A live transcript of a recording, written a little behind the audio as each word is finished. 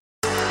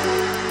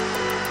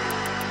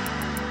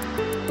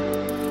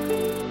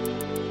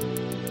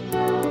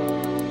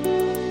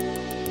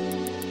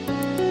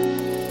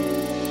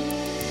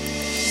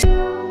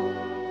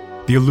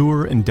The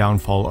allure and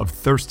downfall of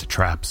thirst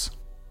traps,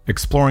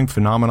 exploring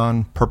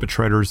phenomenon,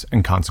 perpetrators,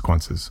 and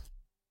consequences.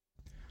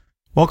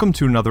 Welcome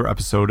to another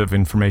episode of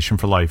Information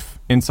for Life,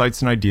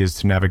 insights and ideas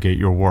to navigate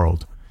your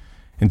world.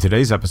 In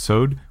today's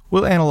episode,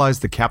 we'll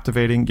analyze the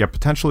captivating yet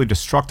potentially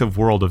destructive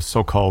world of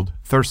so-called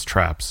thirst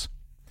traps.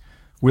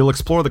 We'll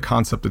explore the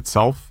concept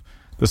itself,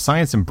 the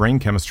science and brain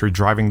chemistry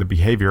driving the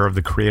behavior of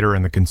the creator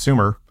and the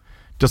consumer,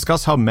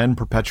 discuss how men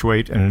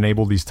perpetuate and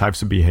enable these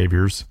types of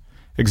behaviors,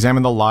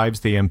 examine the lives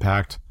they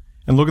impact,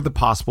 and look at the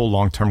possible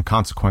long-term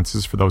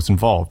consequences for those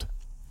involved.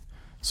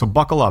 So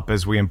buckle up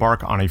as we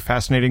embark on a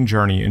fascinating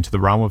journey into the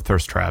realm of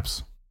thirst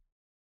traps.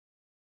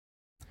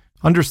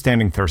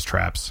 Understanding thirst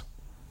traps.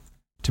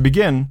 To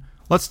begin,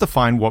 let's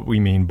define what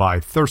we mean by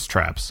thirst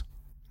traps.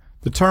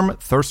 The term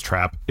thirst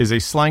trap is a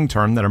slang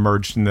term that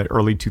emerged in the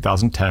early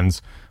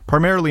 2010s,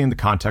 primarily in the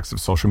context of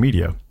social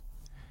media.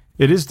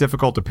 It is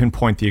difficult to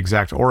pinpoint the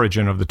exact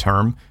origin of the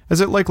term,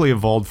 as it likely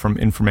evolved from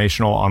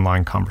informational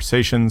online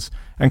conversations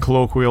and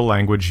colloquial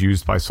language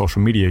used by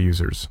social media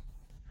users.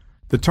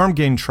 The term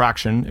gained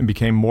traction and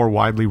became more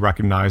widely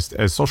recognized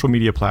as social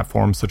media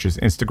platforms such as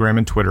Instagram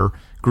and Twitter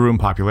grew in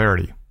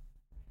popularity.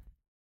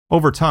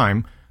 Over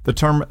time, the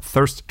term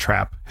thirst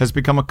trap has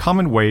become a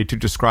common way to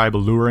describe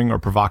alluring or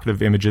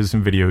provocative images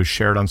and videos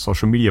shared on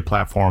social media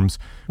platforms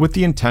with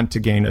the intent to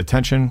gain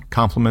attention,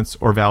 compliments,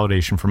 or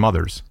validation from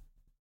others.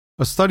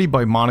 A study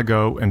by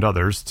Monago and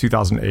others,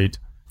 2008,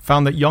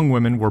 found that young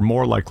women were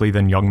more likely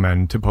than young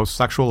men to post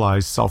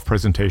sexualized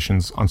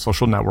self-presentations on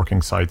social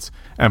networking sites,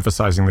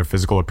 emphasizing their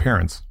physical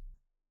appearance.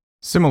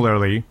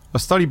 Similarly, a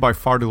study by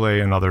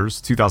Fardelay and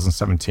others,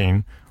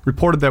 2017,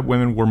 reported that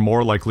women were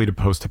more likely to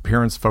post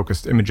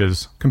appearance-focused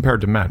images compared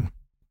to men.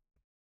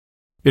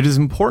 It is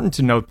important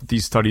to note that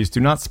these studies do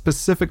not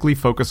specifically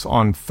focus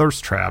on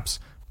thirst traps,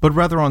 but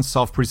rather on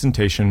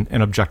self-presentation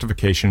and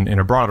objectification in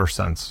a broader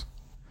sense.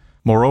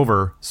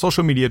 Moreover,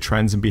 social media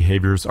trends and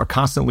behaviors are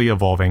constantly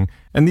evolving,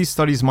 and these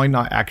studies might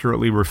not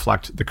accurately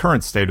reflect the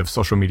current state of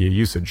social media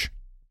usage.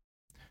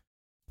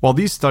 While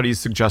these studies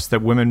suggest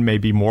that women may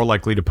be more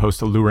likely to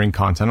post alluring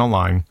content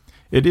online,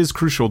 it is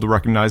crucial to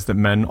recognize that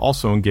men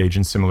also engage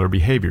in similar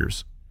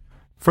behaviors.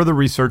 Further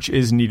research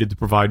is needed to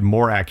provide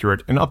more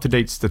accurate and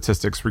up-to-date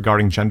statistics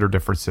regarding gender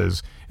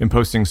differences in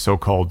posting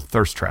so-called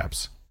thirst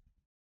traps.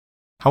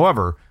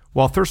 However,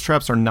 while thirst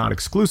traps are not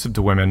exclusive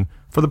to women,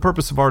 for the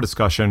purpose of our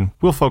discussion,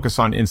 we'll focus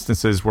on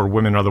instances where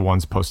women are the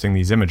ones posting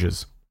these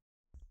images.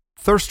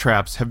 Thirst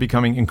traps have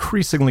become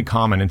increasingly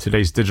common in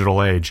today's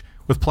digital age,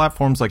 with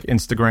platforms like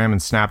Instagram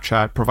and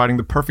Snapchat providing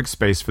the perfect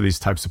space for these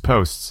types of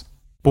posts.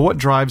 But what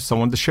drives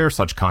someone to share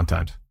such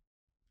content?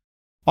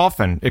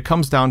 Often, it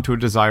comes down to a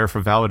desire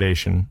for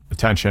validation,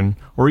 attention,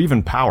 or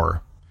even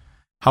power.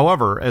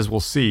 However, as we'll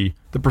see,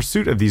 the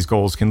pursuit of these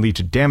goals can lead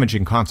to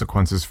damaging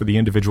consequences for the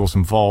individuals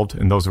involved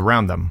and those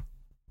around them.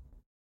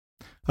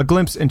 A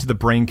glimpse into the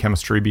brain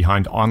chemistry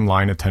behind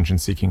online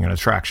attention-seeking and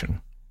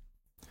attraction.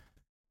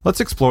 Let's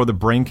explore the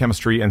brain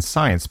chemistry and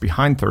science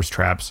behind thirst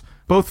traps,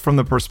 both from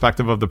the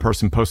perspective of the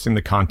person posting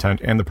the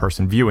content and the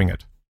person viewing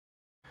it.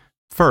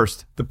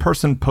 First, the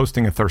person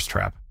posting a thirst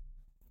trap.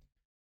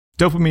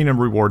 Dopamine and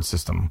reward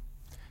system.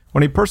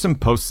 When a person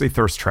posts a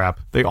thirst trap,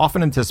 they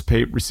often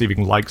anticipate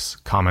receiving likes,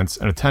 comments,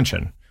 and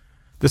attention.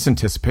 This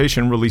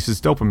anticipation releases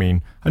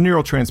dopamine, a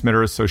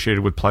neurotransmitter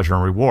associated with pleasure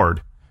and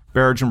reward.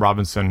 Berridge and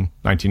Robinson,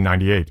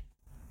 1998.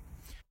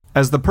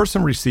 As the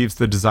person receives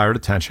the desired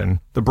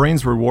attention, the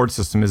brain's reward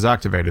system is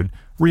activated,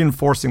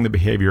 reinforcing the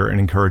behavior and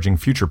encouraging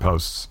future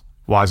posts.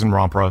 Wise and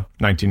Rompra,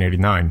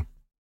 1989.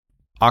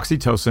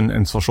 Oxytocin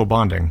and social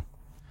bonding.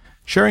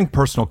 Sharing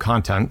personal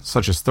content,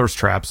 such as thirst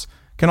traps,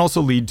 can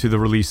also lead to the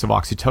release of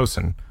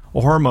oxytocin, a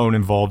hormone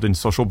involved in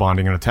social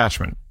bonding and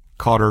attachment.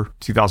 Cotter,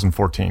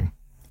 2014.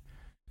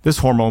 This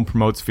hormone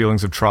promotes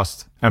feelings of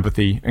trust,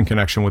 empathy, and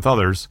connection with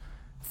others,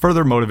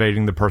 further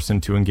motivating the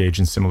person to engage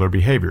in similar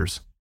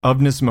behaviors.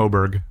 Ovnis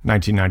Moberg,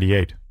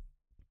 1998.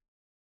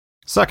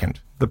 Second,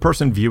 the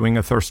person viewing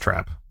a thirst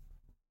trap.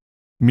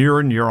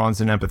 Mirror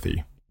neurons and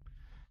empathy.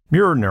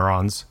 Mirror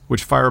neurons,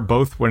 which fire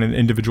both when an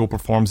individual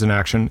performs an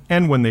action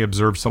and when they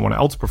observe someone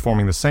else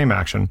performing the same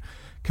action,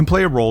 can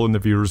play a role in the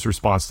viewer's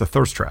response to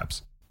thirst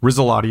traps.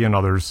 Rizzolatti and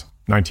others,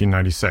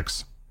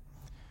 1996.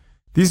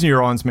 These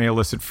neurons may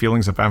elicit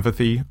feelings of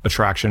empathy,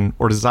 attraction,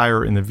 or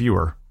desire in the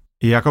viewer.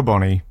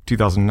 Iacoboni,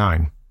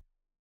 2009.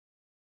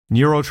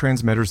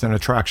 Neurotransmitters and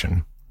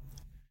attraction.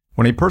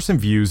 When a person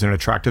views an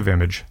attractive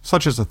image,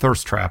 such as a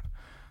thirst trap,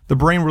 the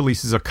brain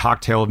releases a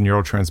cocktail of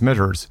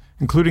neurotransmitters,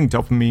 including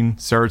dopamine,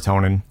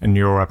 serotonin, and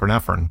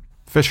neuroepinephrine.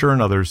 Fisher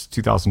and others,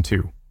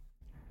 2002.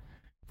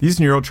 These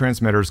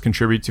neurotransmitters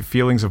contribute to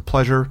feelings of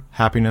pleasure,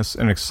 happiness,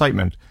 and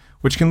excitement,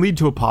 which can lead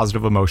to a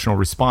positive emotional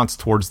response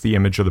towards the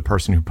image of the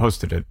person who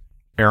posted it.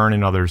 Aaron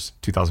and others,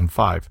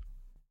 2005.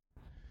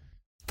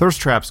 Thirst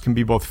traps can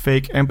be both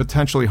fake and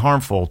potentially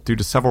harmful due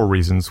to several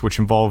reasons, which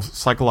involve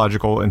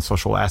psychological and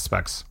social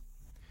aspects.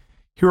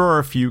 Here are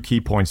a few key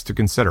points to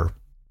consider.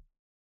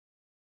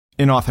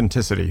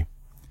 Inauthenticity.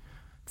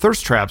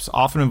 Thirst traps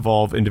often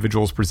involve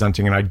individuals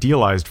presenting an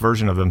idealized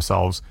version of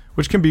themselves,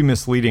 which can be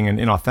misleading and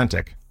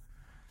inauthentic.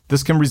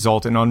 This can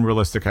result in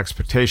unrealistic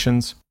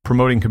expectations,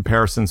 promoting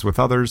comparisons with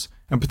others,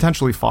 and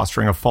potentially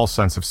fostering a false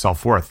sense of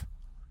self-worth.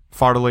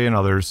 Farley and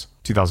others,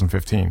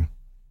 2015.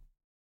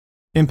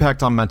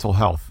 Impact on mental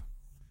health.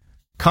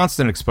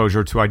 Constant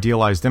exposure to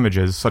idealized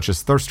images, such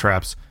as thirst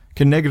traps,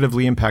 can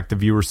negatively impact the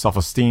viewer's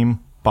self-esteem,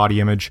 body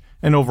image,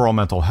 and overall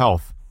mental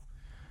health.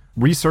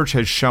 Research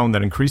has shown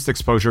that increased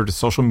exposure to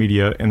social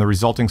media and the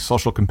resulting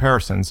social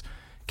comparisons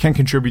can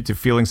contribute to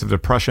feelings of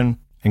depression,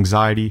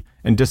 anxiety,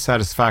 and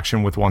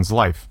dissatisfaction with one's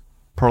life.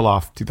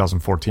 Perloff,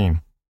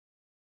 2014.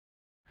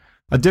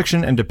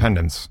 Addiction and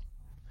dependence.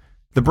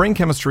 The brain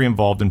chemistry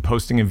involved in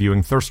posting and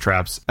viewing thirst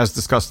traps, as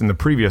discussed in the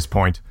previous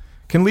point,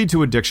 can lead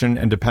to addiction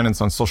and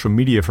dependence on social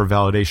media for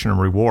validation and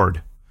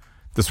reward.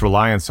 This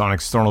reliance on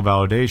external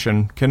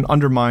validation can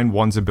undermine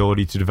one's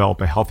ability to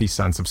develop a healthy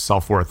sense of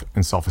self-worth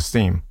and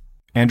self-esteem.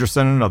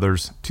 Anderson and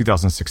others,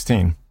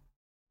 2016.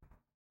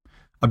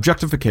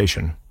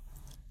 Objectification.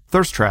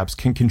 Thirst traps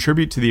can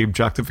contribute to the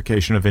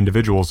objectification of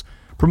individuals,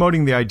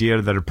 promoting the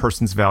idea that a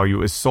person's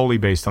value is solely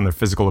based on their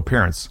physical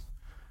appearance.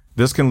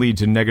 This can lead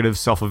to negative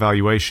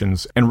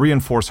self-evaluations and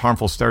reinforce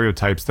harmful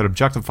stereotypes that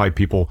objectify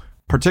people,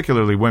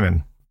 particularly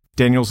women.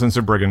 Daniels and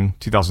Zerbriggen,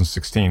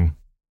 2016.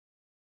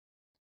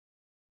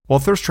 While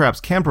thirst traps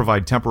can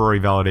provide temporary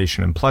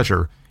validation and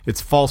pleasure,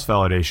 it's false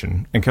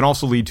validation and can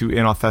also lead to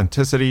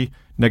inauthenticity,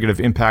 negative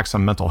impacts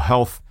on mental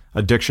health,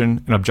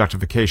 addiction, and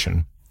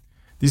objectification.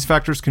 These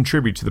factors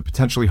contribute to the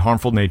potentially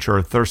harmful nature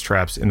of thirst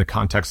traps in the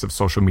context of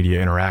social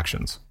media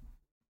interactions.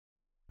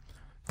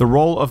 The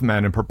role of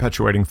men in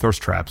perpetuating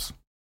thirst traps.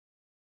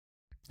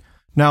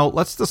 Now,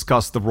 let's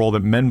discuss the role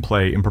that men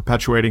play in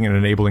perpetuating and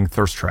enabling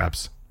thirst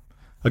traps.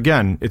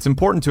 Again, it's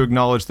important to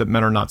acknowledge that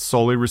men are not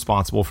solely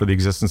responsible for the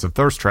existence of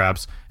thirst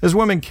traps, as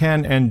women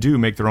can and do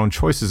make their own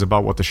choices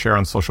about what to share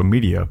on social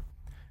media.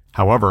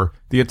 However,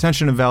 the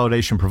attention and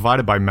validation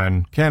provided by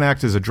men can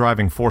act as a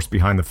driving force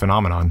behind the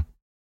phenomenon.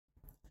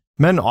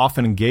 Men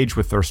often engage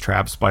with thirst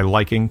traps by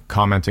liking,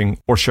 commenting,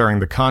 or sharing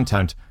the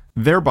content,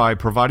 thereby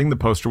providing the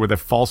poster with a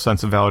false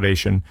sense of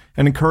validation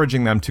and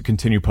encouraging them to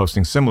continue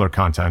posting similar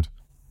content.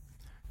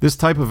 This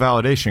type of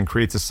validation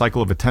creates a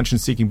cycle of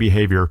attention-seeking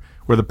behavior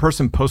where the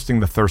person posting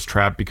the thirst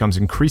trap becomes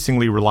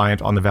increasingly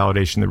reliant on the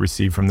validation they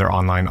receive from their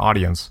online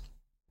audience.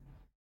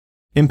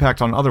 Impact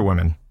on other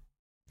women.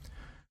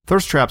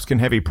 Thirst traps can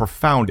have a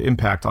profound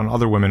impact on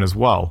other women as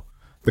well.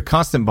 The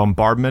constant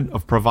bombardment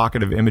of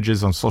provocative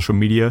images on social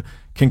media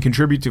can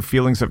contribute to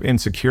feelings of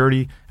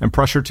insecurity and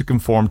pressure to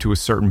conform to a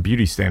certain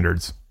beauty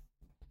standards.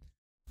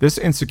 This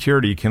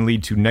insecurity can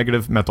lead to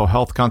negative mental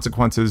health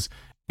consequences,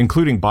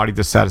 including body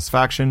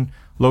dissatisfaction,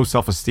 low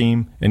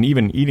self-esteem, and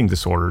even eating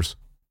disorders.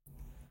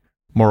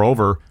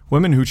 Moreover,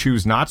 women who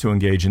choose not to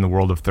engage in the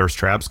world of thirst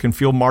traps can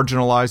feel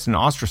marginalized and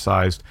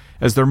ostracized,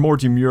 as their more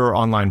demure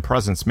online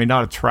presence may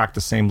not attract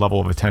the same level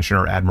of attention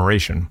or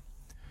admiration.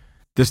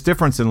 This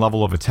difference in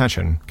level of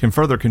attention can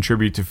further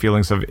contribute to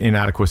feelings of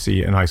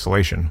inadequacy and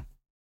isolation.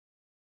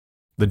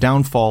 The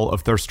downfall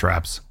of thirst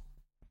traps.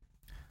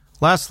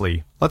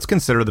 Lastly, let's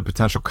consider the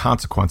potential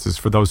consequences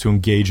for those who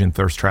engage in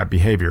thirst trap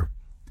behavior.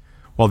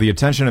 While the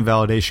attention and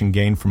validation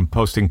gained from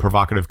posting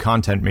provocative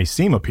content may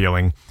seem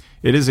appealing,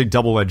 it is a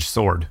double-edged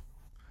sword.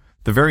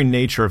 The very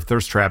nature of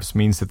thirst traps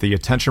means that the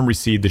attention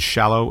received is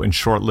shallow and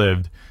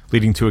short-lived,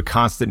 leading to a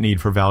constant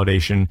need for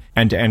validation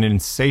and an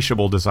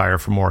insatiable desire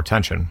for more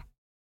attention.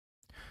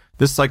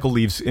 This cycle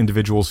leaves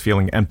individuals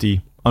feeling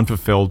empty,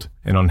 unfulfilled,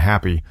 and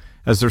unhappy,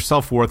 as their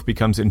self-worth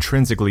becomes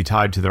intrinsically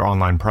tied to their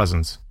online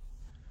presence.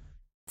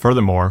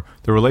 Furthermore,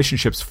 the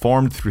relationships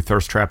formed through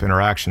thirst trap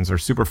interactions are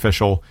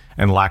superficial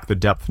and lack the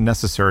depth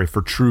necessary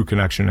for true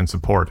connection and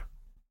support.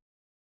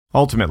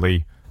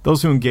 Ultimately,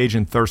 those who engage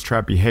in thirst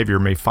trap behavior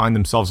may find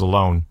themselves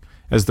alone,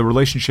 as the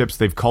relationships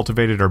they've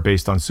cultivated are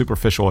based on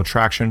superficial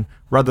attraction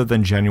rather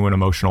than genuine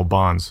emotional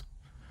bonds.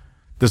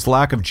 This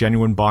lack of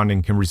genuine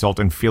bonding can result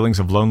in feelings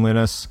of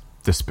loneliness,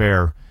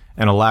 despair,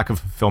 and a lack of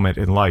fulfillment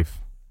in life.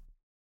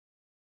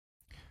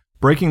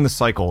 Breaking the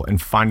cycle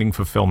and finding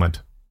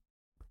fulfillment.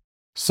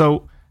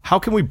 So, how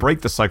can we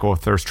break the cycle of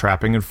thirst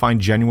trapping and find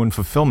genuine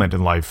fulfillment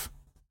in life?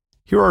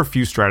 Here are a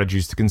few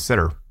strategies to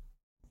consider.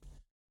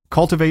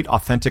 Cultivate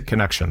authentic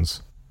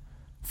connections.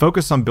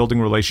 Focus on building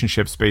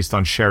relationships based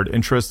on shared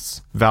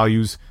interests,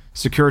 values,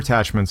 secure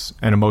attachments,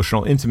 and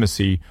emotional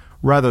intimacy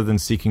rather than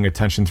seeking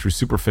attention through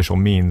superficial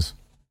means.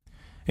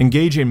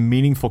 Engage in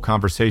meaningful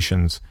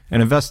conversations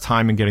and invest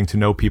time in getting to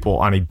know people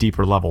on a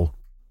deeper level.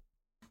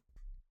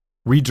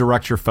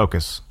 Redirect your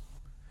focus.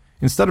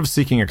 Instead of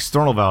seeking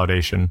external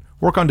validation,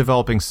 work on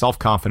developing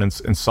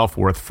self-confidence and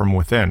self-worth from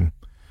within.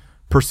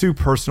 Pursue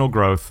personal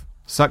growth,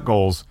 set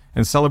goals,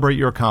 and celebrate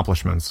your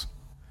accomplishments.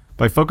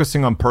 By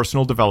focusing on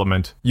personal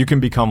development, you can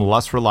become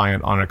less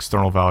reliant on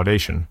external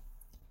validation.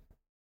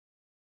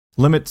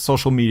 Limit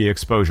social media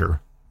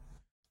exposure.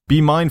 Be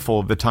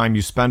mindful of the time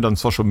you spend on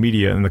social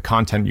media and the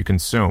content you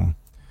consume.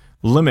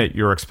 Limit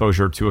your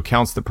exposure to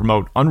accounts that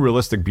promote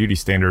unrealistic beauty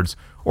standards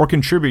or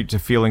contribute to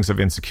feelings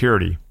of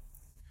insecurity.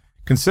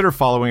 Consider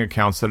following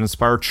accounts that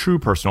inspire true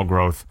personal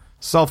growth,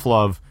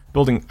 self-love,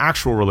 building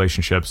actual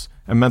relationships,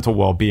 and mental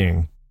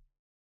well-being.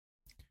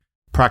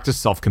 Practice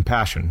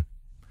self-compassion.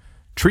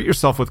 Treat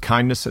yourself with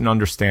kindness and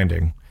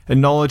understanding,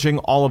 acknowledging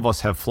all of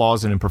us have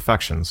flaws and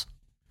imperfections.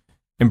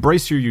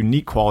 Embrace your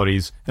unique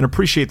qualities and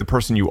appreciate the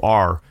person you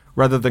are,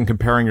 rather than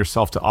comparing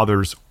yourself to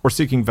others or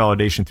seeking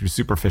validation through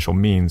superficial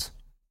means.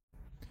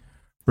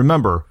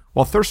 Remember,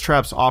 while thirst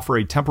traps offer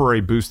a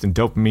temporary boost in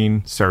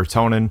dopamine,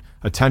 serotonin,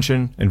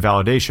 attention, and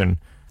validation,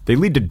 they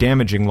lead to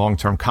damaging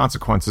long-term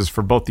consequences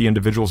for both the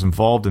individuals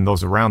involved and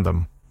those around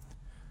them.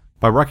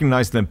 By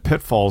recognizing the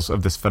pitfalls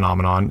of this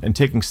phenomenon and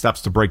taking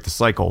steps to break the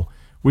cycle,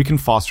 we can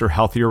foster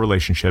healthier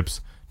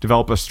relationships,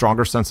 develop a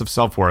stronger sense of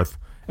self-worth,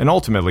 and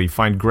ultimately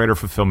find greater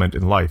fulfillment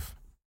in life.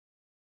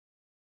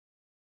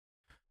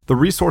 The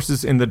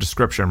resources in the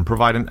description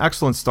provide an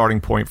excellent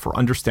starting point for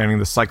understanding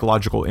the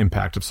psychological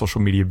impact of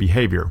social media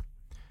behavior.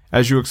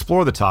 As you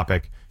explore the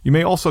topic, you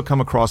may also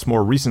come across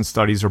more recent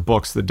studies or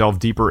books that delve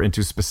deeper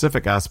into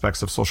specific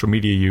aspects of social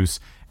media use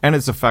and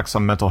its effects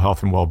on mental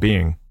health and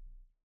well-being.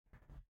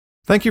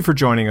 Thank you for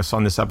joining us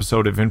on this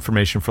episode of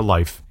Information for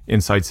Life,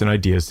 Insights and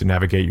Ideas to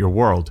Navigate Your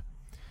World.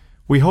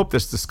 We hope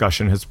this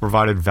discussion has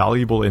provided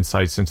valuable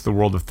insights into the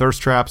world of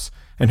thirst traps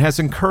and has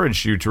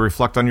encouraged you to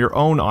reflect on your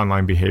own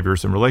online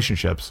behaviors and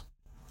relationships.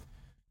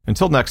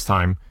 Until next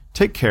time,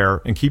 take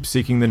care and keep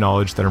seeking the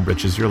knowledge that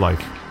enriches your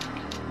life.